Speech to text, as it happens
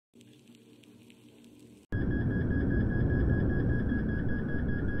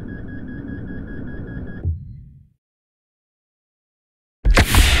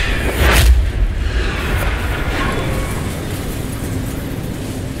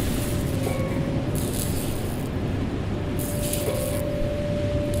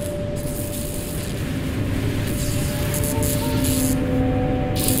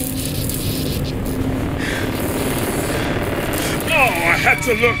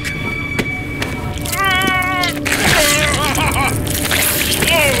look.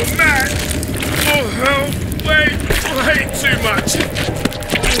 Oh, man. Oh, hell. Way too much.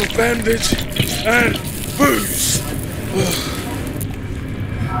 Oh, bandage and booze.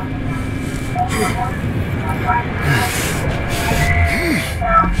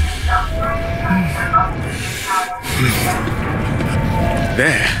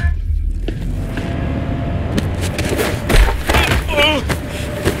 There.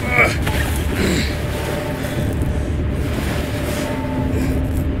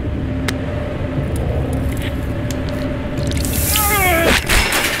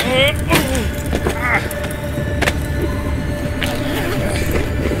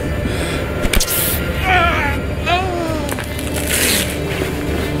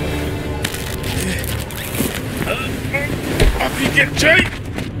 Up you get, Jake!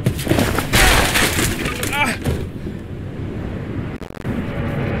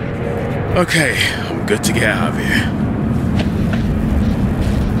 Okay, I'm good to get out of here.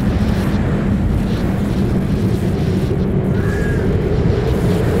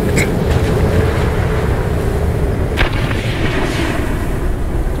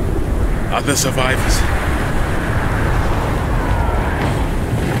 Other survivors.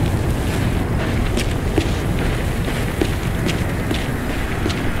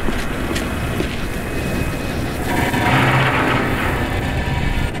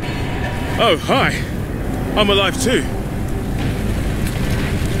 Oh, hi. I'm alive too.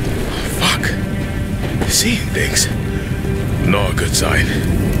 Oh, fuck. Seeing things. Not a good sign.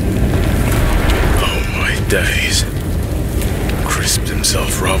 Oh my days. Crisped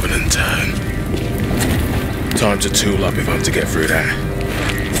himself rather than turn. Time to tool up if I'm to get through that.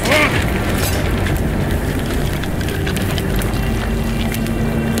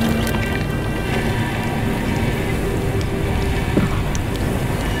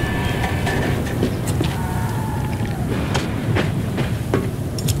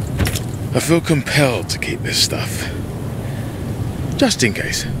 I feel compelled to keep this stuff. Just in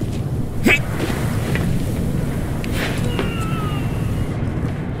case.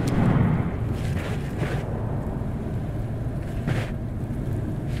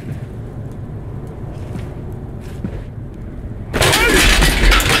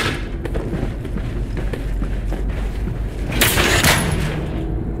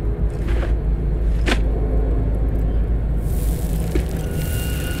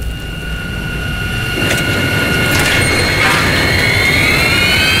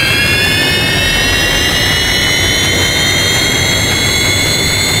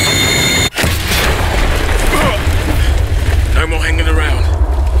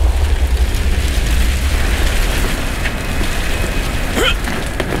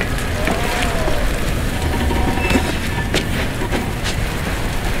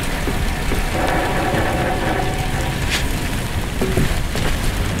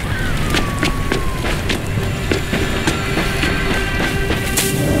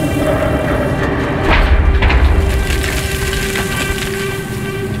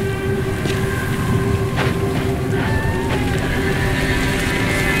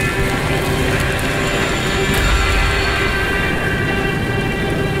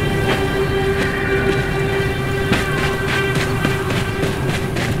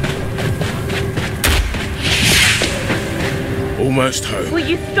 Almost home. Will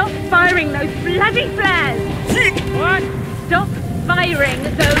you stop firing those bloody flares? What? Stop firing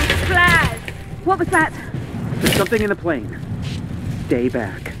those flares! What was that? There's something in the plane. Stay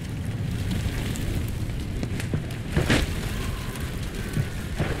back.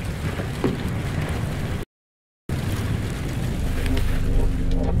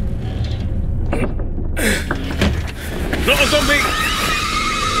 Not a zombie!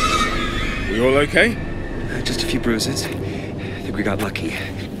 We all okay? Just a few bruises. I think we got lucky.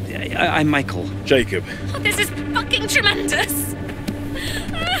 I'm Michael. Jacob. Oh, this is fucking tremendous!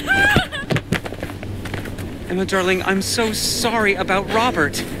 Emma, darling, I'm so sorry about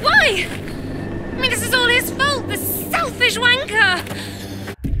Robert. Why? I mean, this is all his fault, the selfish wanker!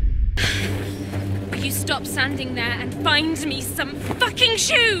 Will you stop standing there and find me some fucking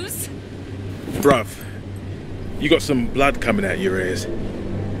shoes? Bruv, you got some blood coming out your ears.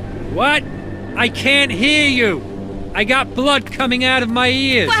 What? I can't hear you! I got blood coming out of my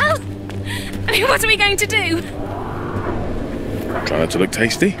ears! Well, I mean, what are we going to do? Try not to look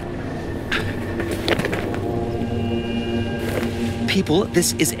tasty. People,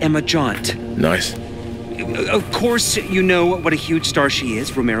 this is Emma Jaunt. Nice. Of course, you know what a huge star she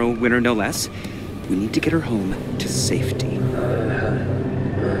is, Romero winner no less. We need to get her home to safety.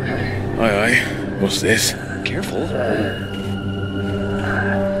 Aye, aye. What's this? Careful.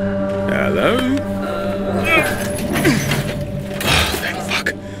 Hello? Oh, thank fuck.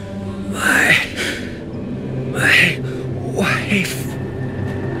 My wife.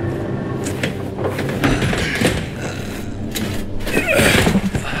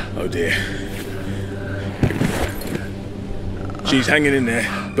 Oh dear. She's hanging in there,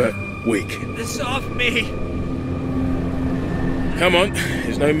 but weak. Get this off me. Come on,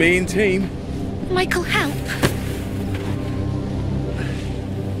 there's no mean team. Michael, help.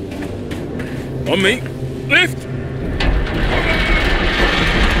 On me. Lift!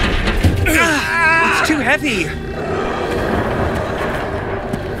 It's too heavy. I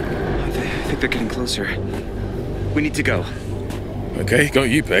think they're getting closer. We need to go. Okay, got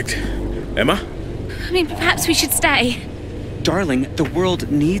you pegged. Emma? I mean, perhaps we should stay. Darling, the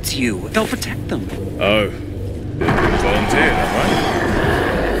world needs you. They'll protect them. Oh. Volunteer, that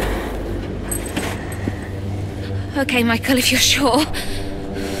Okay, Michael, if you're sure.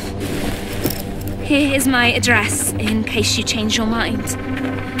 Here is my address, in case you change your mind.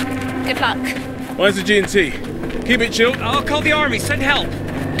 Good luck. right? Where's the G&T? Keep it chill. I'll call the army. Send help.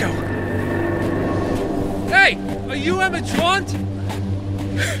 Go. Hey, are you Emma Trant?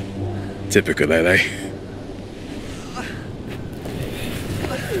 Typical LA.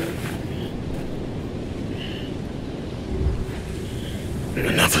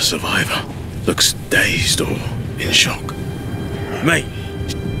 Another survivor. Looks dazed or in shock. Mate.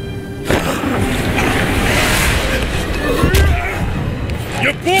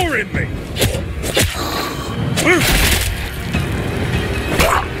 You're boring me!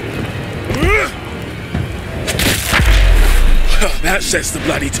 That sets the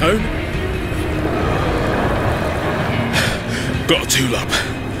bloody tone. Got a tool up.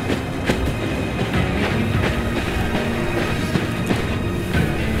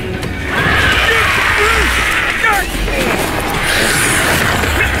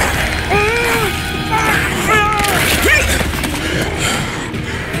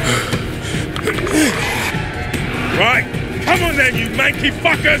 Right, come on then, you manky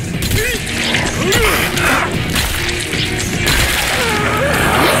fuckers!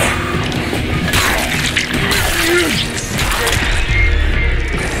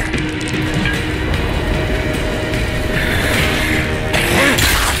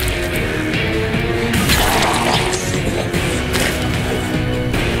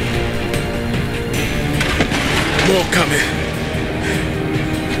 More coming.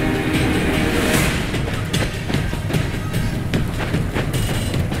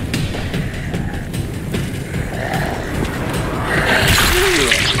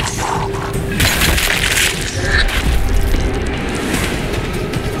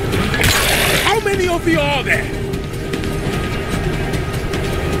 How many of you are there?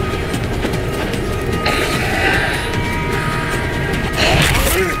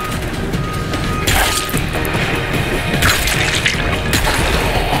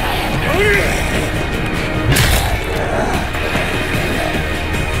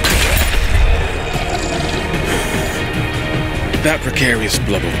 That precarious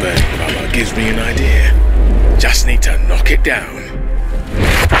blob of burning rubber gives me an idea. Just need to knock it down.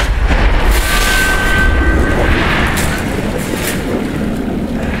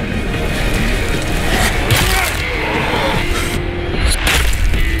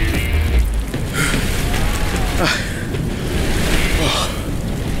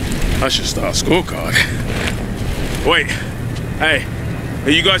 I should start a scorecard. Wait, hey,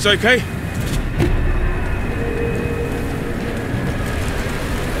 are you guys okay?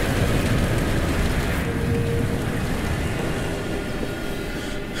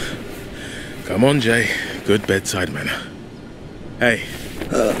 Come on, Jay. Good bedside manner. Hey.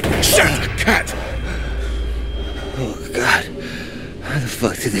 Shut the cat! Oh, God. How the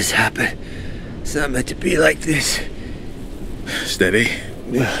fuck did this happen? It's not meant to be like this. Steady.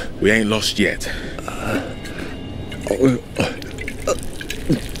 We ain't lost yet.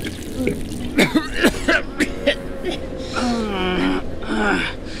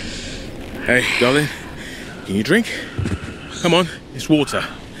 Hey, darling. Can you drink? Come on, it's water.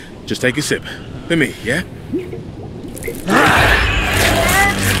 Just take a sip. With me, yeah?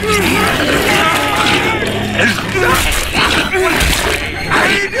 How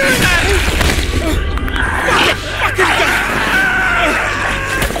are you doing that?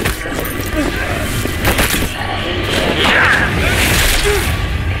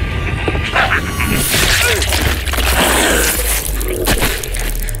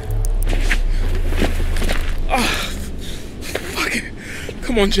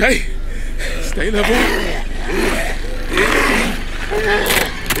 Come on, Jay. Stay level.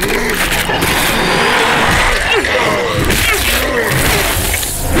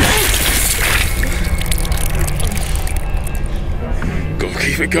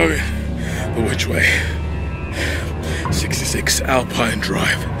 we're going. But which way? 66 Alpine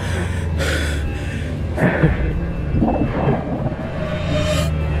Drive.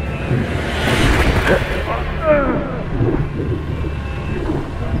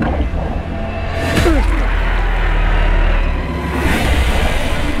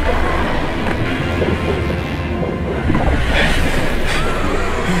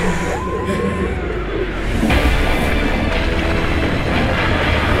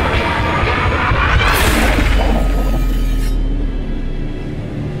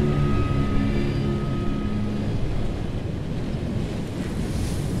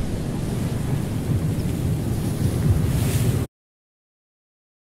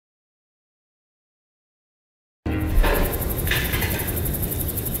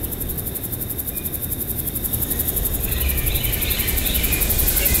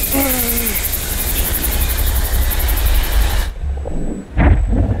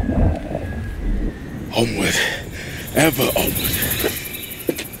 Onward, ever onward.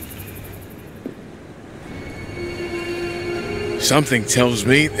 Something tells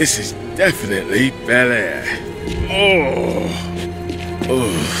me this is definitely Bel Air. Oh.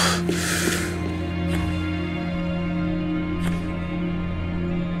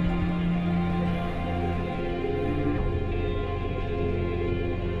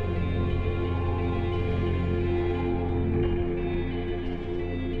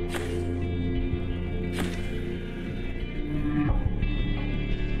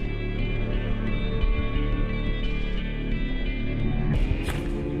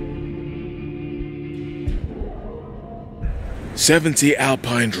 "70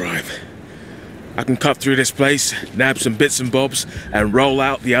 Alpine Drive. I can cut through this place, nab some bits and bobs, and roll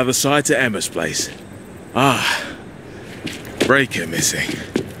out the other side to Emma's place. Ah, breaker missing.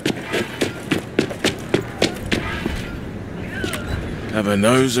 Have a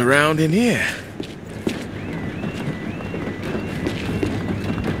nose around in here.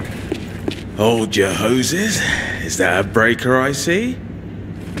 Hold your hoses. Is that a breaker I see?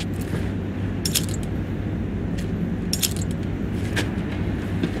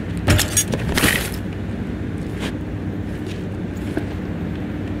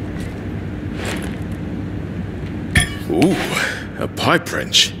 Ooh, a pipe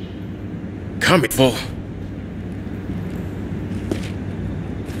wrench. Coming full.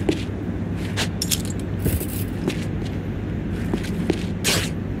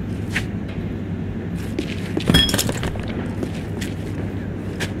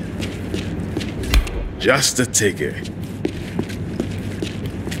 Just a ticket.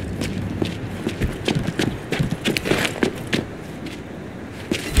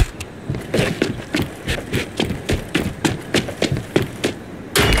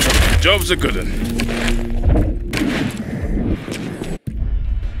 Job's a good one.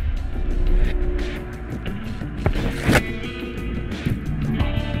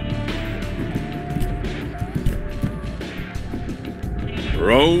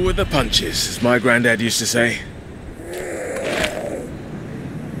 Roll with the punches, as my granddad used to say.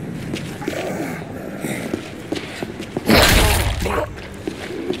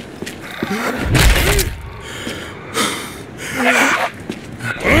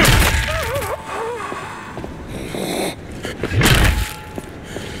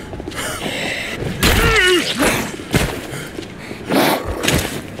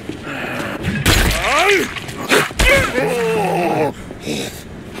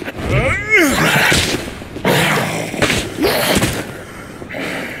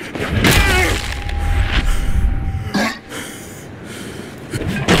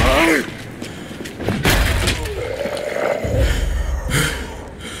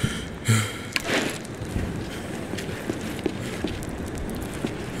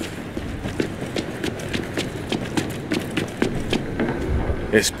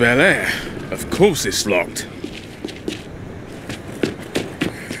 It's Bel Air. Of course it's locked.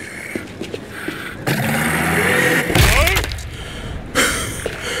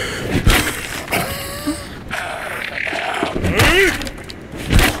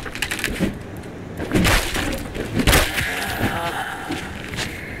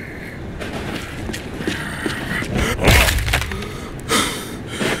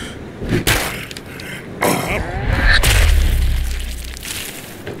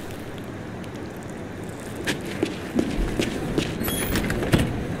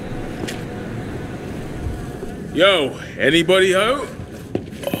 Yo, anybody home?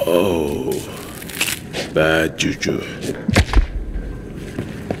 Oh, bad juju.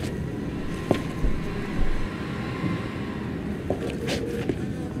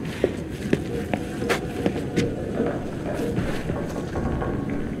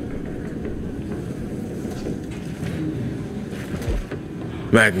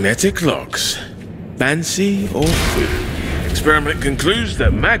 Magnetic locks. Fancy or food? Experiment concludes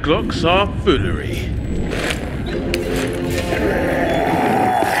that maglocks are foolery.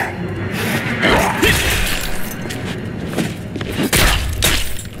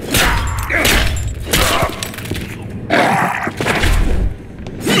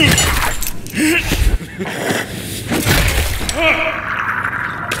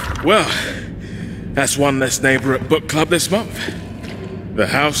 Well, that's one less neighbor at book club this month. The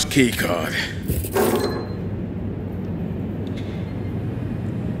house key card.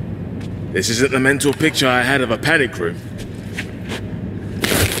 This isn't the mental picture I had of a panic room.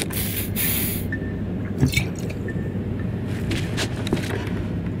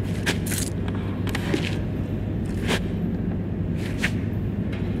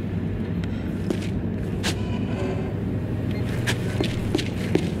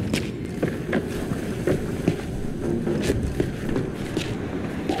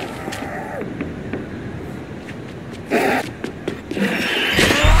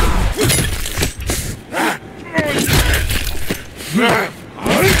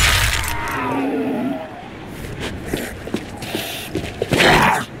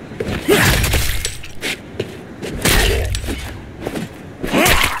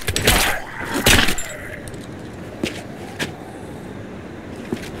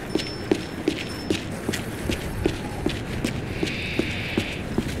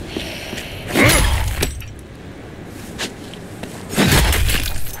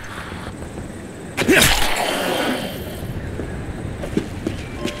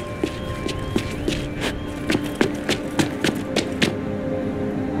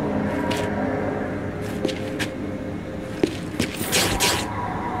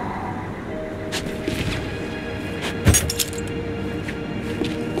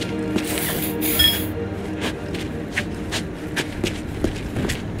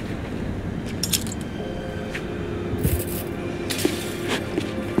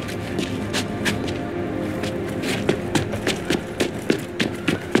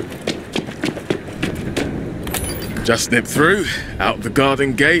 Just nip through, out the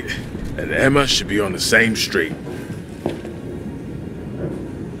garden gate, and Emma should be on the same street.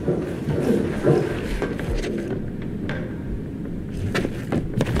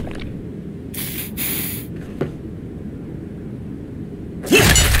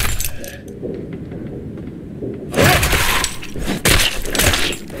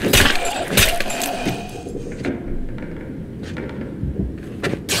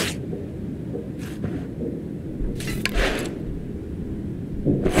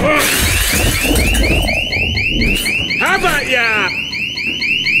 How about ya?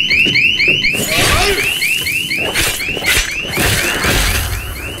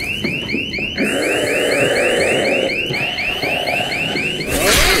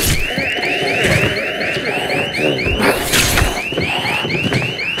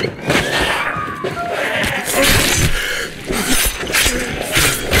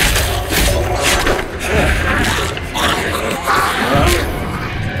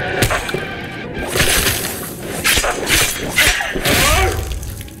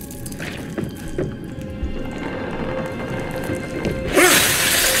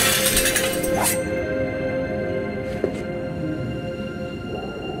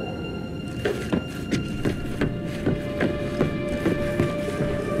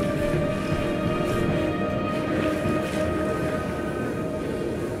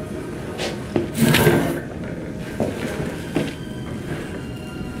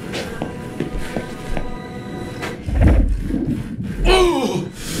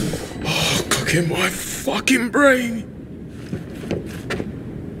 In my fucking brain.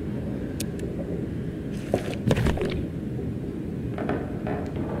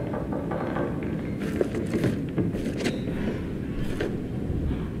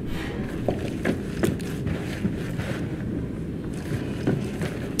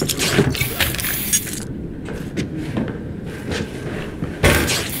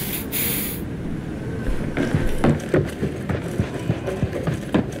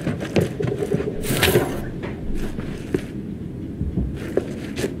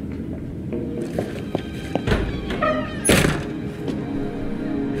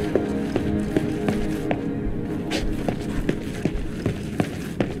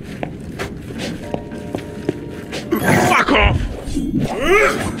 Fuck off!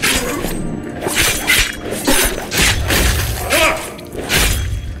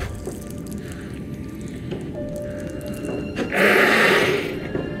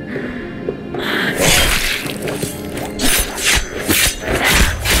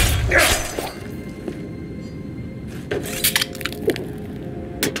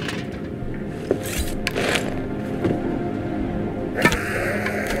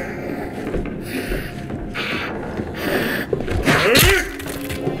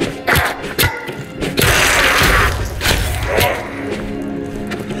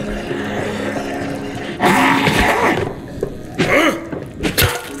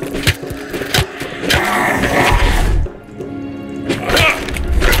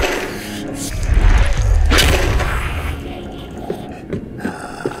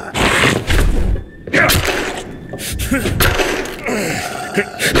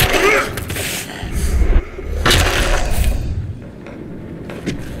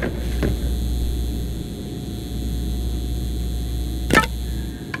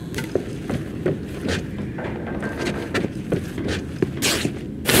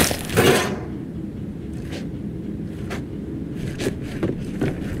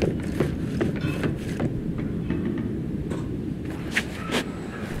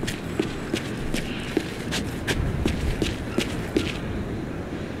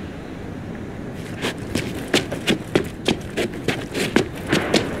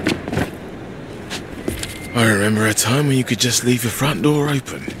 I remember a time when you could just leave your front door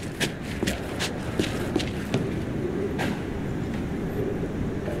open.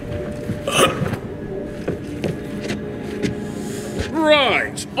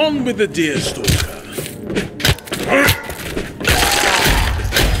 Right, on with the Deerstalker.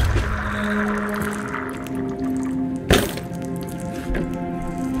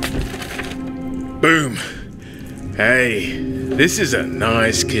 Boom. Hey, this is a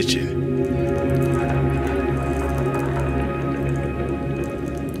nice kitchen.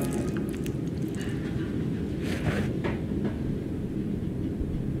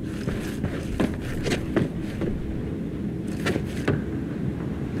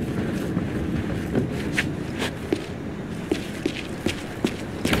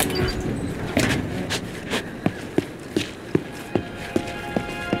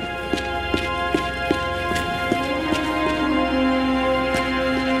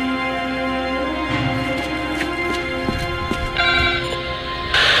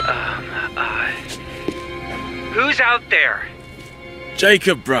 Who's out there?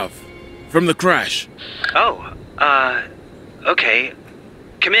 Jacob, bruv. From the crash. Oh, okay.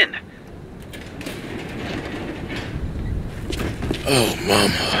 Come in. Oh,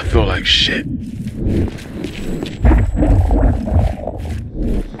 Mum, I feel like shit.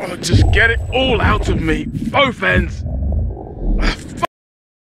 Oh, just get it all out of me. Both ends.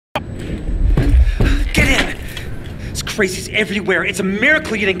 Get in! This crazy's everywhere. It's a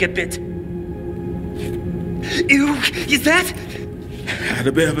miracle you didn't get bit. Ew, is that? Had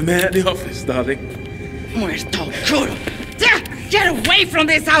a bit of a man at the office, darling. Muerto culo! Get away from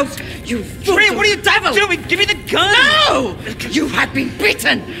this house, you fool! Freya, what are you doing? Give me the gun! No! You have been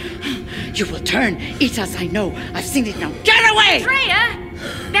bitten! You will turn, eat us, I know. I've seen it now. Get away! Freya!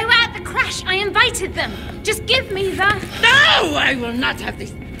 They were at the crash. I invited them. Just give me the... No! I will not have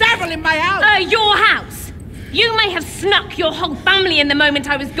this devil in my house! Your house. You may have snuck your whole family in the moment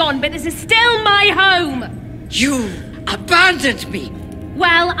I was gone, but this is still my home. You abandoned me!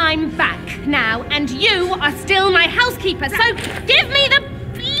 Well, I'm back now, and you are still my housekeeper, so give me the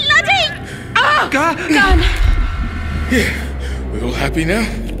bloody... gun! Here, we all happy now?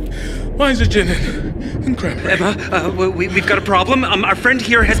 Mine's a gin and cranberry. Emma, we've got a problem. Our friend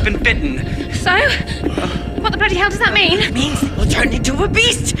here has been bitten. So? What the bloody hell does that mean? It means we'll turn into a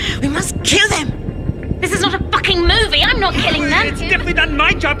beast! We must kill them! This is not a fucking movie. I'm not killing them. It's definitely not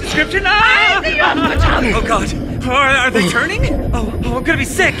my job description. Oh, God. Are they turning? Oh, I'm gonna be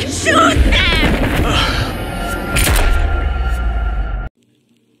sick. Shoot them!